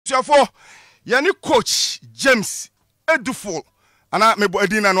abusuafo yani coach James Eduful ana mebo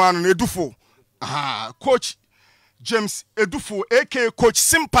edina no anu Eduful coach James Eduful aka coach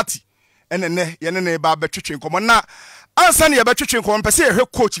Sympathy enene yene ne ba betwetwe nkomo na ansa ne betwetwe nkomo pese ye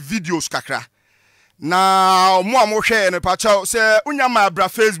coach videos kakra na mo amohwe ne pa cha se unyama abra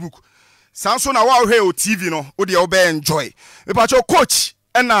Facebook sanso na wa hwe o TV no wo de wo be enjoy me pa cha coach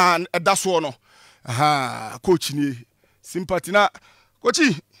ena edaso no coach ni Sympathy na coach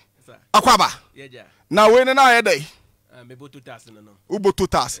akwaba na we ne na yedai me boto tas no ubo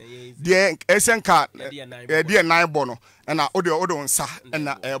totas de esenka de nine bono na odo nsa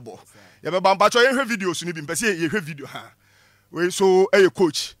na ebo ye be bamba cho ye hwe videos ni bi mpese ye hwe video we so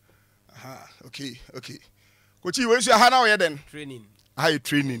coach okay coach we so na we den training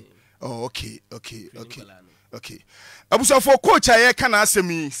training oh okay abuso for coach aye kana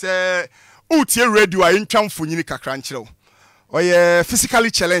asemi se utie radio ayi ntwamfo nyini kakra nkyerɛw oye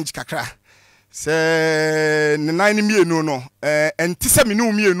physically challenge kakra se nine mienu no entise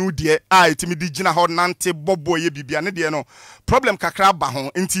minu mienu de etimi di gina ho nante bobo ye bibia ne de no problem kakra ba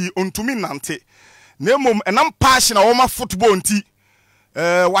ho nti ontumi nante na mom enam passion na wo ma football nti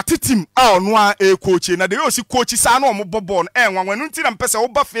wate team ono a coach na de yo si coach sa na wo bobo no nwanwanu nti na mpese wo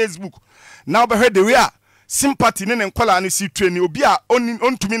ba Facebook na wo be hwe de we a Sympathy ne nkola no si training obi a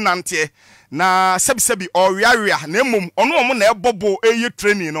ontumi nante na sebi oriaria na mom ono na ebobo eye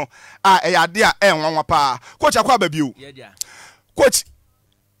training no eyade a enwanwa pa coach akwa ba bio coach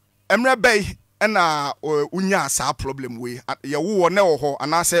emre bay na unya sa problem we ye wo na wo ho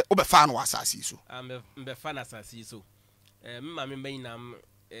anase obefa na wasasi so mbe fa na asasi so mma me bay nam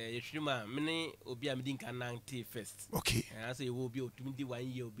yehwima mene obi a medin kan 90 first okay ase ye wo obi otumi di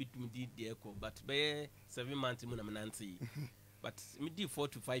 1 year obi tumi di de eko but be 7 months mu na menante but me di 4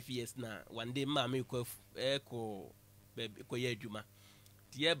 to 5 years na one day ma me ko ye adwuma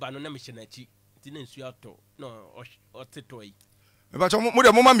ti e ba no na me hye na chi ti na nsu ato no otetoi me ba cho mo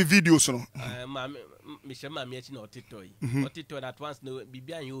de mo ma me videos no ma me hye ma me achi na otetoi otetoi at once no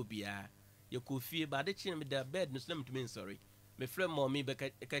bibia ye obi a ye ko fie ba de chi me da bed no so na me tumi sorry me friend mommy be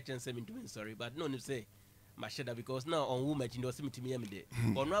ka chen say me tumi sorry but no say ma sheda because now on woman chi no say me tumi ye me de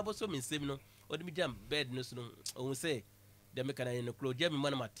ono aboso me nsem no odi me jam bed no so no on say dem make na no close jam me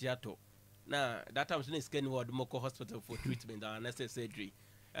man matiato na that time so na scan ward mo ko hospital for treatment and necessary surgery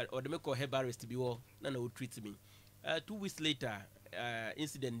or dem ko herbalist bi wo na na treat me 2 weeks later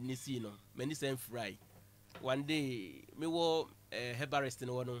incident ni see no many same fry one day me wo herbalist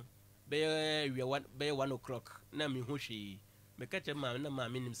no no be 1 o'clock na me ho hwe me catch ma na ma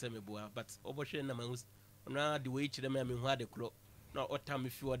me nim se me boa but obohwe na ma na the way chire me ho ade kro na otam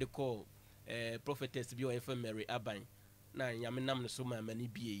fi wo de call prophetess bi o FM Mary Aban na nyame nam no so ma mani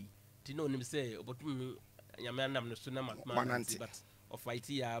bie ti no nim say obotum nyame nam no so na mananti but of IT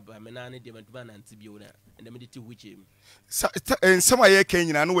ya ba me na ne de matuma nanti bio na and me de wuche mi ensema ye kan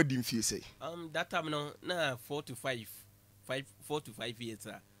nyina no wadi mfie say that time no na 4 to 5 years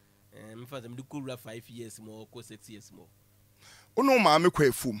me fa dem de kura 5 years mo ko 6 years mo ono ma me kwa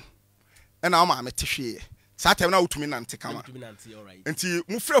efum na ma me tehwe sa time na utumi nante kama alright nti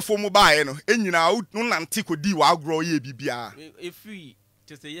mu frefo mu baaye no enyina no nante kodi wa agro ye bibia efri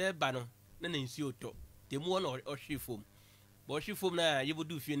te se ye ba no na nsi oto temu no ohwefom bo ohwefom na ye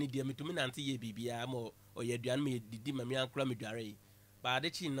bodu fie ni dia metumi nante ye bibia mo oyaduan me didi ma me ankra me duare ba de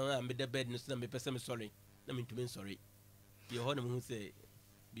chi no am de bed no so na me pese me sorry na me ntumi sorry ye ho na mu se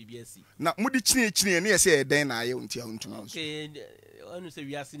BBS na mudi chine ne yese e den na ye unti ntumi okay onu se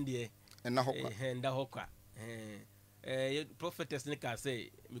wiase ndie na hokwa nda hokwa prophetess ne ka say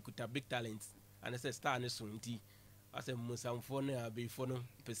me kuta big talent and say star ne so nti ase musamfo ne abefo no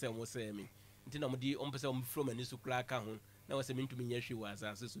pese mo say me nti na mo di on pese mo from ani so kra ka ho na wo say me ntumi nya hwe wa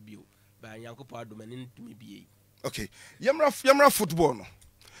asase so bio ba yankopo adoma ne ntumi bie okay yemra football no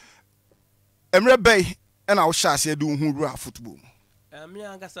emre bay na wo sha ase du hu ru football me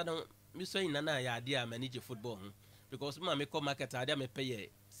angasa no me so ina na ya ade a manage football because ma me come market ade me pay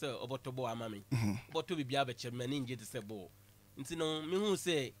so obotobo amami oboto bibia be chemani nje te se ball nti no me hu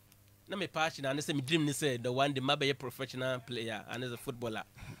say na me passion and say me dream ni say the one the mabe professional player and as a footballer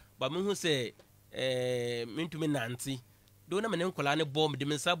but me hu say me to me nanti do na me nkola ne ball me de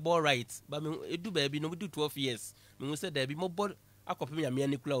me sa ball right but me edu ba bi no me do 12 years me hu say there be mo ball akopem ya me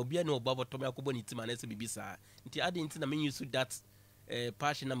ani kula obi ani obaboto me akobo ni team and say bibisa nti ade nti na me use that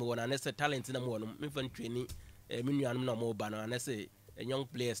passion na me wona and say talent na me wono me fan training me nuanum na mo ba no and say young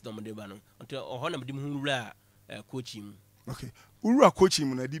players no de ba no until ohona me dim hu wura coaching okay wura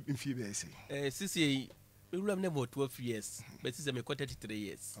coaching na di mfie be say sisi we wura me about 12 years but sisi me 33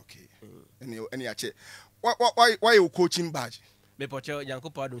 years okay any ache why you coaching badge me pocho yanko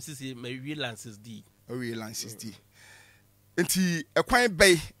pardon sisi me relances di we lances di enti ekwan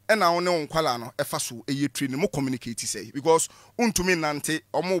bay e na wo ne onkwala no e fa so eye training mo communicate say because untumi nante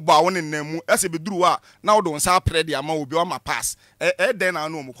omo ba wo ne namu ese beduru a na wo do nsa apre de ama obi o ma pass den na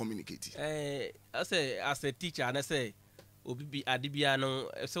no mo communicate as a teacher and I say obi bi adibia no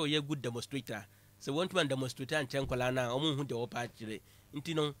so ye good demonstrator so want to demonstrate and chenkwala na omo hu de wo pa kire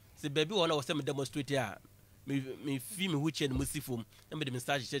nti no se baby wona wo se me demonstrate a me fi me hu chen musifom na me de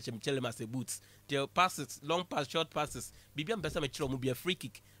message church me chele mas boots the passes long pass short passes bibia mpesa me chiro mu bia free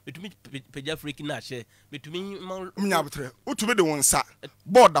kick betumi peja free kick na she betumi nya betre utumi de wonsa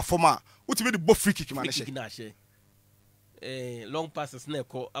board da forma utumi de bo free kick na she long passes na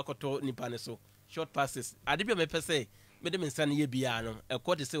akoto nipa ne so short passes adibia me pese me de mensan ye bia no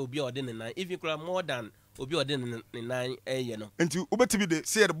ekode se obi ode ne nan even more than obi ode ne nan eye no enti ubetimi de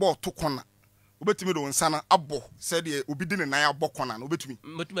say the ball to corner ubetimi do nsana abo say de obi di ne nan abo corner no ubetimi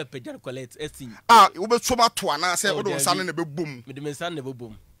metuma peja collect esin ubetuma to ana say odo nsana ne bebom me de mensan ne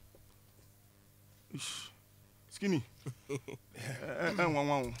bebom skinny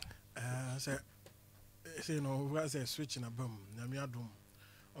say no we say switch na bam nyame adom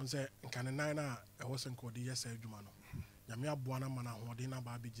on say nkan nan na e wo sen ko de yes adwuma no nyame aboa na mana ho de na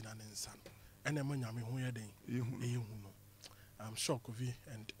ba begina ne nsa ene ma nyame ho ye den ehu no I'm shocked of it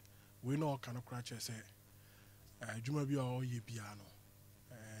and we know kind of crash say adwuma bi o ye bia no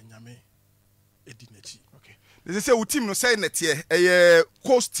nyame edinachi okay they say we team no say net here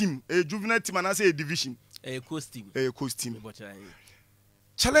coast team juvenile team and say division coast team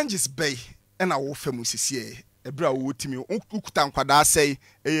challenges bay na wo famu sisi ebra wo team ukuta nkwada say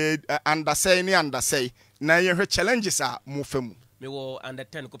under say ni under say na ye challenges a mo famu me wo under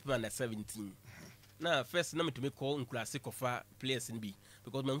 10 kopima under 17 na first na me to me call nklase kofa players in be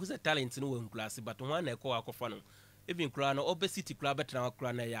because man who's a talent no nklase but one na call akofa no even kra no obesity kra betra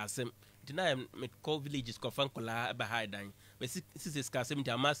kra na ya asem deny me call villages kofa nkola ba high dan but sisi skasem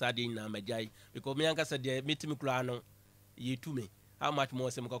ti amasa de na majai because me yanka said de meet me kra no ye to me how much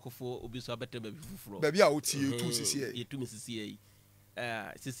more sem kakofo obi so better baby fufuro baby a oti ye to sisi ye to me sisi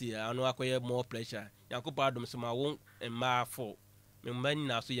sisi anu akoye more pressure yankopa adom so ma won ma for me man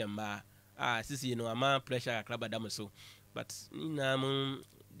na so ye ma sisi no ama pressure akra dam so but na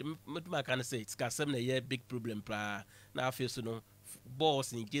mutuma kan say it's kasem na ye big problem pra na afi so no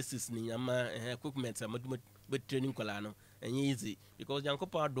boss ni jesus ni ama equipment mutuma training kola no enye easy because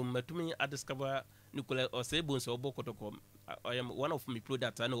yankopa adom matumi discover Nicola or Sabon so Bokotoko. I am one of my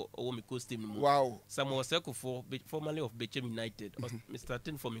products. I know all my coast team. Wow. Some was circle for formerly of Bechem United. Mr.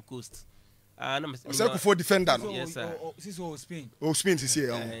 Tin for my coast. Circle for defender. Yes, sir. Spain. Oh, Spain is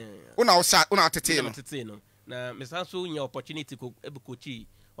here. Una Teteno. Now, Mr. Hanso, in your opportunity to Ebukochi,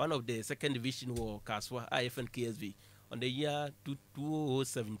 one of the second division war Kaswa, IFN KSV, on the year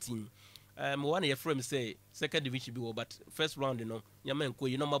 2017. One year from say second division be but first round,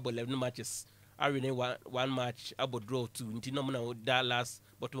 Yamenko, my 11 matches. I rename one match about draw two until no that last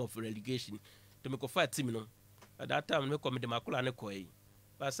bottom of relegation to make a fight team. At that time, we come to Makula Nekoi.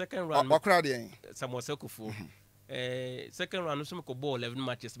 But second round, some was for second round, some ball 11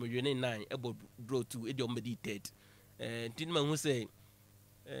 matches, me 9 about draw two, it don't meditate. Tinman who say,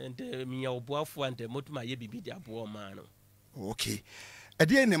 and me our boyfriend and the Motuma Yebi the poor man. Okay. A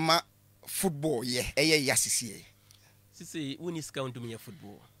dear name football, yes, Sissy, when is count to me a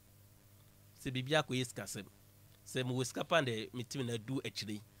football. Se bibia ko yeska se mo weska pande metim na do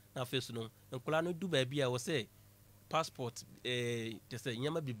actually na face no nkola no do ba bia wo se passport te se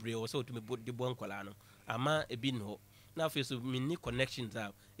nyama bibre wo se o to me de bo nkola no ama e bi no na face me ni connections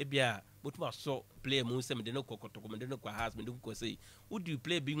a e bia botuma so play mo se me de no kokotoko me de no kwa house me de ko say would you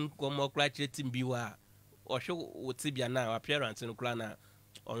play bi nkomo kra team bi wa o hwe wo tibia na appearance no kra na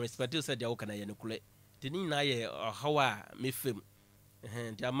on respect you said ya wo kana ye no kule tini na ye hawa me fem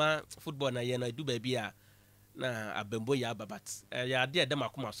Jama football na ye na do baby na abembo ya babat ya de dem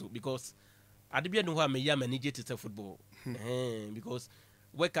akoma so because adebia no ho me ya manage to football because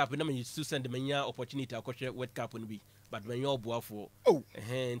World Cup na me used to send me opportunity akoshe World Cup no bi but when you obuafo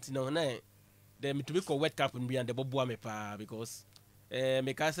no na dem to be ko World Cup no bi and the bobo me pa because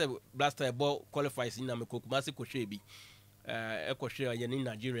me ka say blaster ball qualifies in na me Kumasi ko hwe bi ko hwe ye ni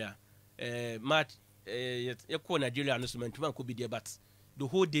Nigeria match ye ko Nigeria no so man tuma ko bi there but the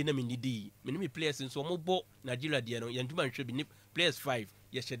whole day na me need me players so mo bo Nigeria there no ye ntuma hwe bi ni players 5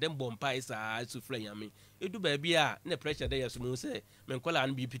 ye shedem bompa isa so fly yame edu ba bia na pressure there so mo say me nkola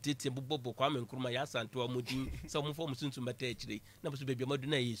an bi pitete bobo kwa me nkuruma ya santo amodi so mo form sunsun beta akire na so bebia madu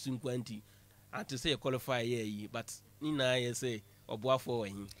na ye sun kwanti ante say qualify ye but ni na ye say oboafo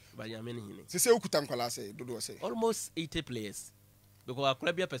wahin ba yame ni hine se ukuta nkola say dodo say almost 80 players because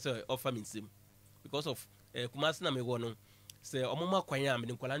akora bia person offer me sim because of Kumasi na me wo no say omoma kwan am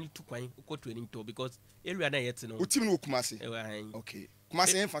de nkwala ni tu kwan ko training to because area na yet no utim no Kumasi okay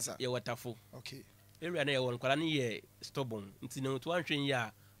Kumasi enfasa ye Tafo okay area na ye won nkwala ni ye stubborn nti no to anhwen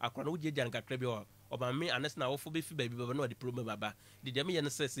ya akora no gyeja nkakra bi o oba me anes na wofo be fi baabi baba na the problem baba de dem ye no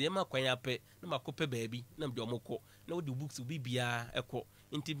say ye ma kwan apɛ na makope baabi na mde omokɔ na wo de books bi bia ekɔ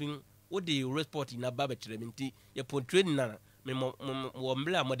nti bin wo de report na baba kyerɛ me nti ye pon training na me mo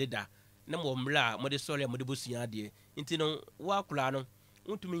mbla mo de da na mo mbla mo de sɔre mo de bosua de nti no wa kula no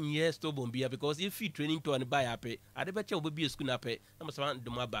untumi nyɛ stubborn bia because if you training to an buy apɛ ade bɛkyɛ wo be school na apɛ na mo sama de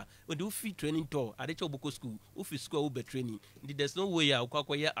mo aba when do fit training to ade kyɛ wo boko school wo fi school wo be training nti there's no way ya wo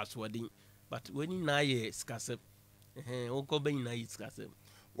akɔyɛ asɔden but when you na ye skasep wo kɔ bɛn na ye skasep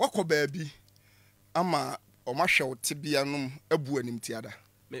wakɔ baabi ama ɔmahwɛ wo tebea nom abu anim tiada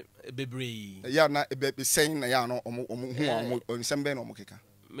me bebre ya na be sɛn na ya no ɔmo hu ɔnsɛm bɛn na ɔmo keka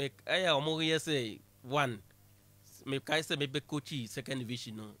me aya ɔmo yɛ sɛ one me kai se me be coach second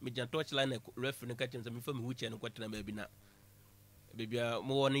division no me jan touch line referee no catch me me fa me wheelchair no kwatena ba bi na bebia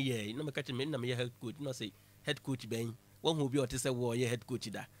mo won ye no me catch me na me head coach no say head coach ben won hu bi o te se wo ye head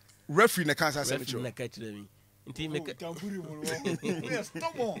coach da referee na kan sa se me referee na catch me nti me tampuri mo no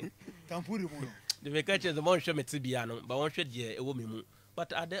stop on tampuri mo no the me catch the mon hwe me tibia no ba won hwe de e wo me mu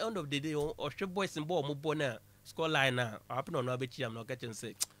but at the end of the day o hwe boys in ball mo bo na score line na happen no abechi am no catch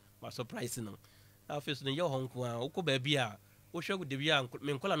say ma surprise no afis no ye honko a ukọ ba bia wo hwe de bia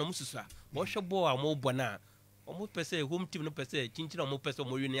me nkola no mususa bo hwe bo a mo bo na omo pese home team no pese chinchina omo pese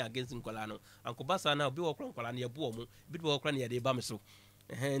omo win against nkola no ankobasa na obi wo nkola na ye bo omo bi wo kora na ye de ba me so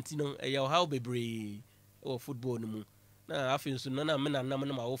enti no ye how bebre o football no mu na afis no na me na nam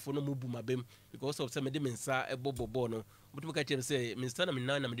na ma wo fo no mu bu mabem because of say me de me nsa ebobobo no mutum ka chere say me nsa na me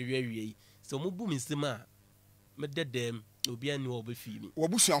na me de wiawie so mu bu me nsima me dedem obi ani wo be fi mi wo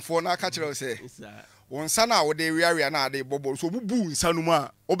busuafo na aka kyerɛ sɛ wo nsa na wo de wiaria na ade bobo so bubu nsa no mu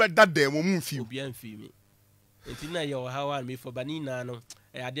a wo be dadam mu mfi obi an fi mi enti na ye how an me for bani na no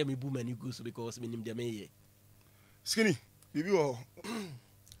ade me bu mani go so because me nim de me ye skinny bibi wo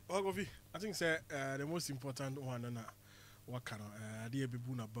Ogofi, I think say the most important one na what can ade be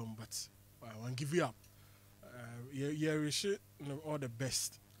bu na bam but I won't give you up you wish all the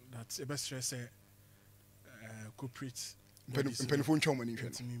best that's the best stress corporate penifo nchoma ni hwe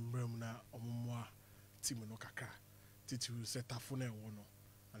no mbram na ommoa team no kakra titu set Tafo na wo no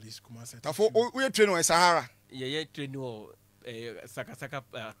at least Kumasi Tafo we train on Sahara ye train o saka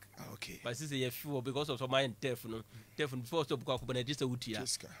okay but since ye few because of some mind Tafo no before stop kwa kubana just utia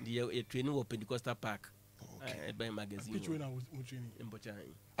the training o Pentecostal Park okay by magazine pitch na wo training embocha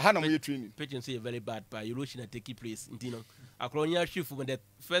aha na mo training pitch say very bad pa erosion take place ntino akronya shift when the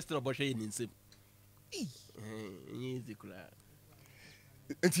first no bo hwe nsem easy kula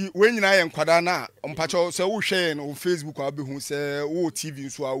enti we nyina ye nkwada na mpacho se wo hwe no Facebook a be hu se wo TV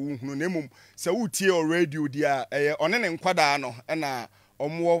so a wo hunu nemum se wo tie o radio dia one ne nkwada no na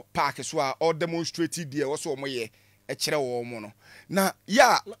omwo park so a o demonstrate dia wo so omoye e kire wo mo no na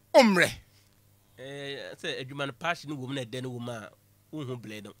ya omre say adwuma passion wo na den wo ma wo hu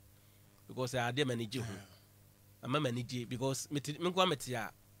blade no because I dey manage hu ama manage because me kwa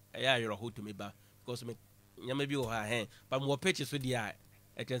metia ya yoro ho to me ba because me nyama bi wo ha but mo pitch so dia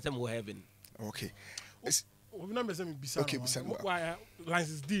I can say mo heaven okay we na me bisa okay bisa why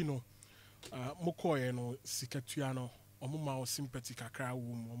license D no mo koye no sikatua no omo ma o sympathy kakra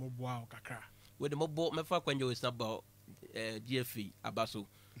wo mo boa o kakra we de mo bo me fa kwanje we snaba GFA abaso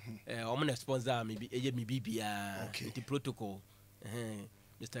omo na sponsor me bi eye me bibia the protocol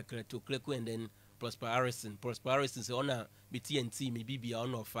Mr. Kleku and then Prosper Harrison say ona BTNT me bibia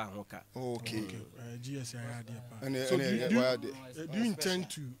ona ofa hoka okay GS ya there so do you intend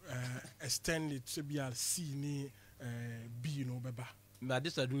to extend it to be a C ni B no beba ma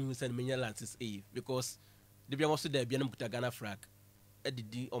this are doing send me lances A because the be almost there be na put Ghana flag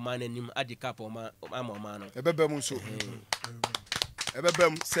edidi o man anim adi cap o man no ebebem so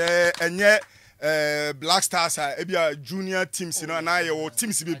ebebem say enye Black Stars ebia junior teams no na ye wo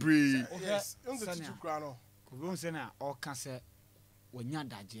teams be bree yes on the two kra no ko bi on say na o ka say wonya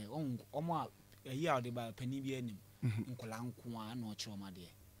daje omo a eyi a de ba pani bi anim nkola nko a na o che o ma de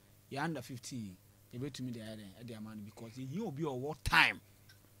ya under 15 e betumi de man because he obi o what time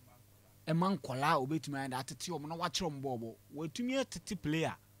e man nkola o betumi and atete o no wa kire o mbobo watumi atete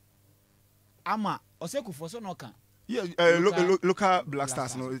player ama o se kufo so no kan yeah local Black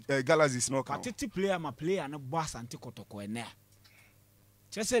Stars no Galaxies no kan atete player ma player no boss anti kotoko ene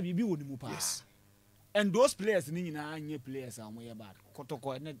chese bibi woni mu pa yes and those players ni nyina anye players am ye bad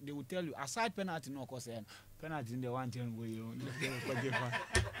kotoko ene they will tell you aside penalty no cause penalty in the 110 way you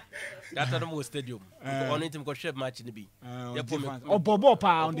That's the stadium. On it go share match in the Bobo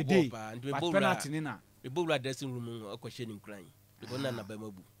pa on the day. But penalty nina. We both like dressing room or questioning crying.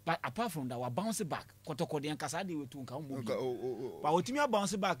 But apart from that, we bounce back. Kotoko the Kasadi we to come. But what me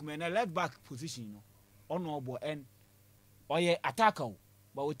bounce back, man, a left back position, honorable and attacker.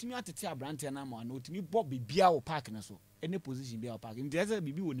 But what me at the tea brand and I'm on me Bobby Biao Park and so any position Biao Park. In the other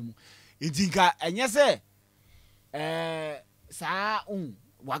BB winning. It's Inca and yes, sir,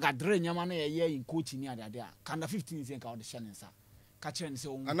 waga drain your money a year in coaching near there. Kind of 15 years out the Shannon, sir.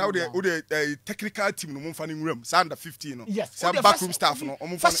 And now the technical team no fanning room, under 15 no. Yes, some backroom staff no.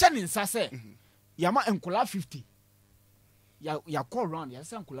 Fashion in Sase. Yama and Kula 50. Ya call round, ya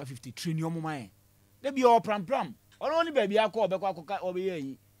san Kula 50 train your mama. They be all pram. Or only baby I call Beko over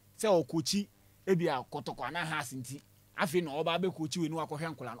here. Say o coachy, ebi a kotokwana has inti. I feel no baby coachy we no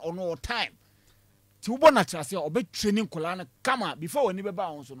akohwe Nkola or no time. Ti ubo na trase obe training Nkola na kama before we ni beba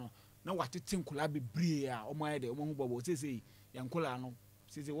on so no. Na what tin Nkola be brie a o mo de o mo bobo say Yankola no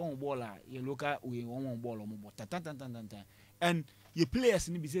say one ball you look at we one ball or more and your players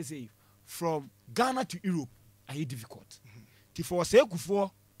need be say from Ghana to Europe are difficult. For say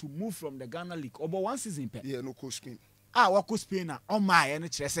to move from the Ghana league over one season no coach Spain. What coach Spain on my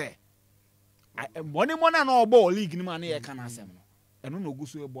and say money no ball league ni man can asem no and no go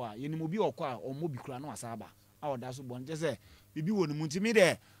so boy you mo bi okwa or mo bi kura no asaba our that's bon just say bibi wonu muntimi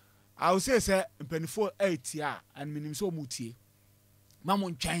there I will say mpanifo 8 year and minim so mutie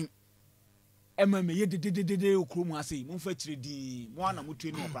mamon twan emame ye de okromu ase mo fa kire di mo ana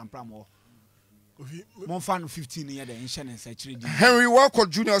mutue no prampram ho mo fa no 15 year de nhyɛ ne nsa kire di Henry Walcott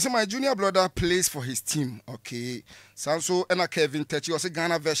Jr. say my junior brother plays for his team. Okay. Sanso and Kevin Techi say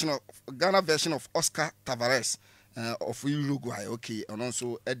Ghana version of Oscar Tavares of Uruguay. Okay. And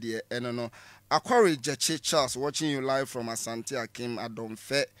also Eddie no Aquari Jeche Charles watching you live from Asante Akim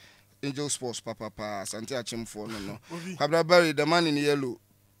Adomfe Angel Sports Papa Asante Achim for no. Kabra the man in yellow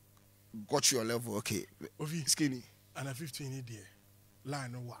got your level. Okay. Skinny. And a 15 there.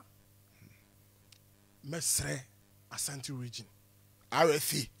 Line no one. Mesre Asante region.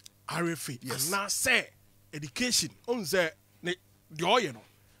 RFA. Yes. And now say education on the oil no.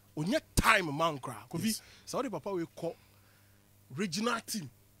 On your time man cry. Kofi Saudi Papa we call regional team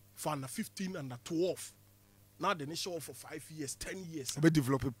for under 15 and 12. Now the nation for 5 years, 10 years. We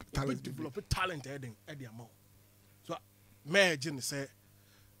develop talent. At the amount. So imagine say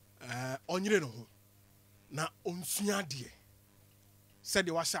onyire no ho. Na onsua de. Said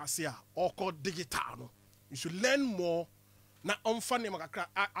the washa say all called digital no. You should learn more. Na onfa ne makakra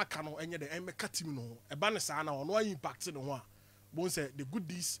aka no enye de emeka team no. Eba ne sa na ono impact no ho a. Bon say the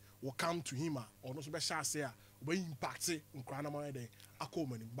goodies will come to him or no so be sha say oba impact nkra na mo de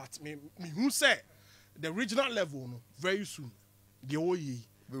akomani. But me who say the regional level no very soon the oye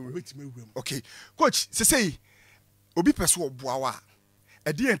wait me room. Okay. Coach, say obi peso oboawa.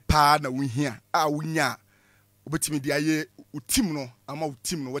 E dey pa na wo hia a wonya obetimi di aye team no ama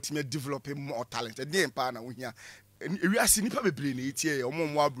team no watimi develop more talent. E dey pa na wo hia. Ewi ase nipa bebre na etie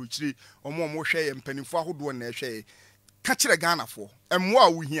omo abrochire omo hwe ye mpanimfo ahodo na hwe ka kire Ghana fo emo a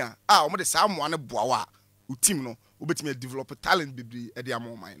wo hia a omo de sa mo ane boawa team no obetimi develop talent bebre e dey am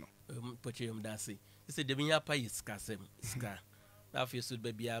man no. Poche yom dase. Say the minya pa iska na fe so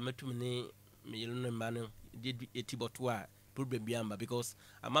ba bia metum ne me yelo no ma no did etiboto a problem bia mba because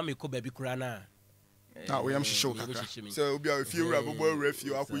ama me ko ba bi kura na we am shisho kaka so obi a few rabo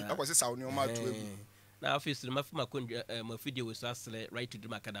review akwose saw ne o ma to egu na fe so ma fuma ko ma video we so asle right to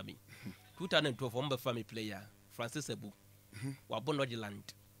dream academy 2012 on ba family player Francis Ebu wa Bonoji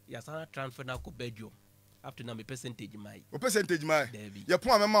land ya sana transfer na ko Belgium after na me percentage mai ya po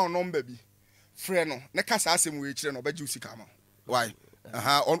amema on number bi frɛ no ne kasa asɛm we kire no obaji usika ma why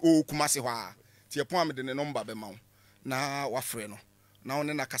on o Kumasi hɔ a tie pon am de ne number be ma wo na wa frɛ no na wo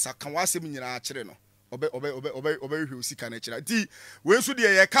ne na kasa kan wa asɛm nyina kire no hwe usika na kire ti we nso de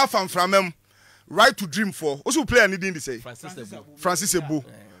ye ka fanframam right to dream for also player need in say Francis Ebu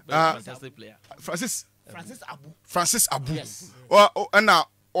Francis Abu yes and now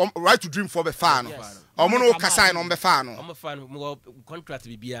right to dream for be fan no omo no kasa no be fan no omo fan mo contract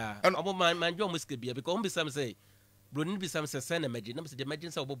bibia omo man jo muske bia because omo be sam say bro ni be sam say send imagine na say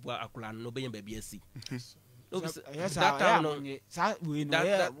imagine say obo akula no be bia asi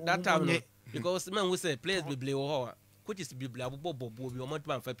that time because man we say players be play ho coaches be play bobo bi omo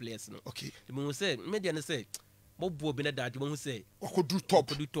man fa players no okay the man say media no say bobo bi na that man say do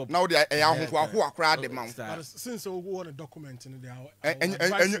top now they ahwo akura de man since we want a document in there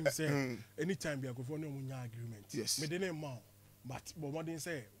anytime be go for no munya agreement yes me dey name but what didn't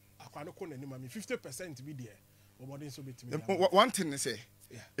say akwano ko n'anim ami 50% bi there obodi nso betimi one thing say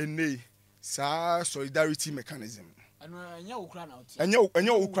ene sa solidarity mechanism anya okra na oti anya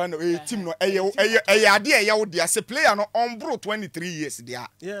okra na team no eye ade eye wo dia say player no on bro 23 years dia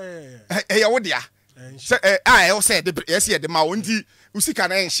eye wo dia say I say the yes the ma wonti usika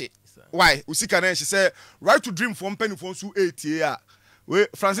na enhye why usika na enhye say right to dream for penny for so 8 year we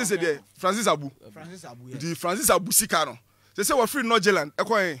Francis Abu the Francis Abu sika no they say we free Northern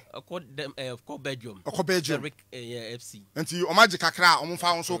ekọ Belgium FC nti o magi kakra o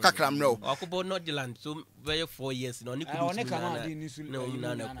mfa won so kakra mre o akọ Northern so very 4 years no ni kudu na ko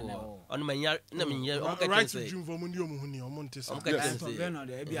on manya na menya o ka say dream for mundi o mu huni o mo ntesa o ka say o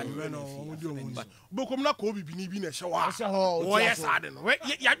mundi o mu bokom na ko bibi ni bi na hye wa o yes ade no we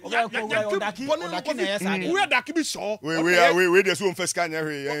daki bi so we dey so first kan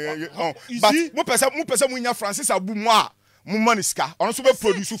but mo pesa mo nya Francis Abu mo a mo money ska on so be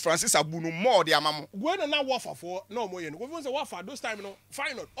produce Francis Abu no more de amamo go na wafa for na omo ye no go say wafa those time no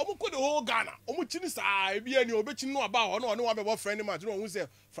final omo ko the whole Ghana omo chini sa e bia ni obechi no aba ho no wa be friend match no hu say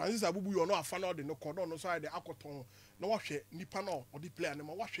Francis Abu bu yo no afa no de no kodo no so ade akoton na wahwe nipa no or the player no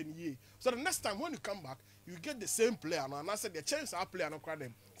ma wahwe ni ye so the next time when you come back you get the same player no and I said the chance our player no cry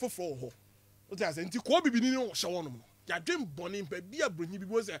them for ho o say nti ko bibi ni no hye wono no ya dwen boni mpa bia bronyi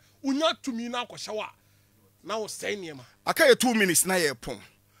bibi wo say unya tumi na akɔhye wa now say niema aka 2 minutes na ye pon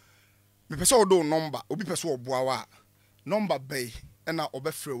me pese odo number obi pese oboa wa number bay na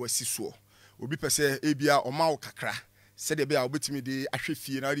obefre wasi so obi pese ebia oma wo kakra se de bia obetimi de ahwe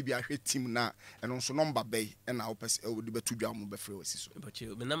fie na ri bia ahwe team na eno so number bay na wo pese odi betu dwa mo befre wasi so but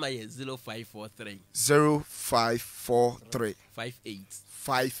me number ye 0543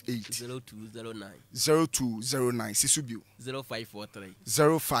 58 0209 Sisubio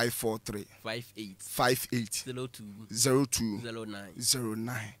 0543 58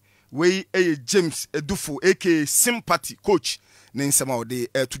 0209 we James Eduful aka Sympathy coach ne nsema ode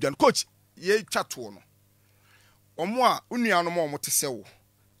tudan coach ye twato no omo a unua no mo te sewo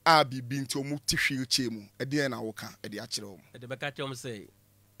a bibi nti omo tihwe chemu ede na wo ka ede a kire omo ede beka chom say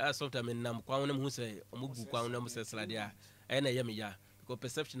sometimes nam kwa wona mu say omo gu kwa wona mu say slade a na yemi ya because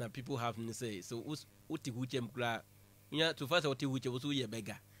perception that people have to say so uti huchem kra nya to first uti huche so ye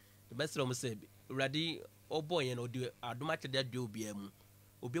bega the best omo say ready o boy ye no do adoma chede do bia mu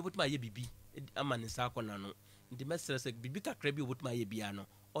obi obutuma ye bibi amane sa akona no the best say bibi kakra bi obutuma ye bia no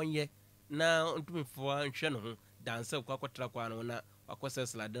onye na ntumi fo nhwe no ho dance kwa kwatra kwa no na akwose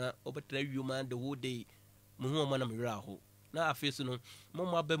slada obetra wiuma the whole day mu hu omo na mewra ho na afesu no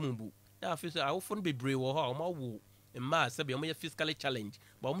mo aba mumbu na afesu awofo no bebre wo ho omo wo mma sabe omo ye physically challenge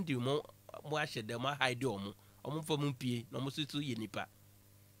ba omo di mo ahye dem hide omo fo mo pie na omo sutu ye nipa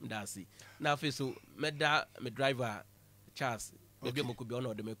ndasi na afesu meda me driver Charles bebe mo ko bi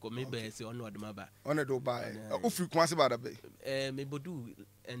ono de me ko me be se ono de maba ono do ba ofri Kumasi ba da be me bodu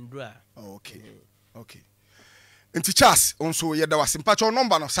endra okay nti Charles onso ye da wasimpa cho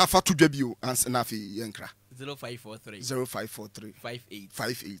number no safa to dwa bio na afi yenkra 0543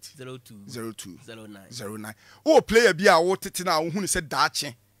 58 0209 oh player bi a wo tete na wo hu ni se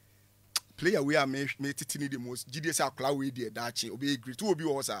daache player we are me tete ni the most gds akla we dey daache obi agree to obi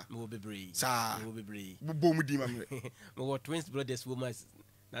wo sa mo bebre sa mo bebre bo mu di ma me mo twins brothers woman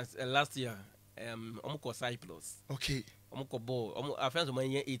last year omo Cyprus okay omo ko ball omo afans o man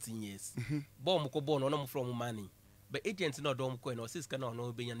 18 years ball mo ko ball no mo from money but agent no do mo ko no sis kana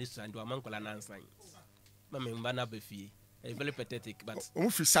no be nya ni strand o man kola nansan mama mba na befie very pathetic but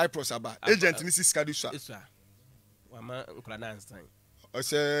omo fi Cyprus aba agent ni sis kadi swa wa man kola nansan o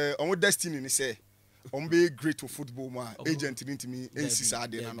say omo destiny ni say omo be great to football ma agent ni ntimi ensis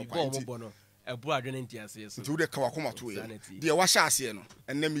ade na no kwanti ebu adwene ntiase so nti wo de ka wakoma to ye de wa hya ase no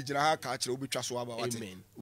enne mi gina ha ka kire obetwa so aba wate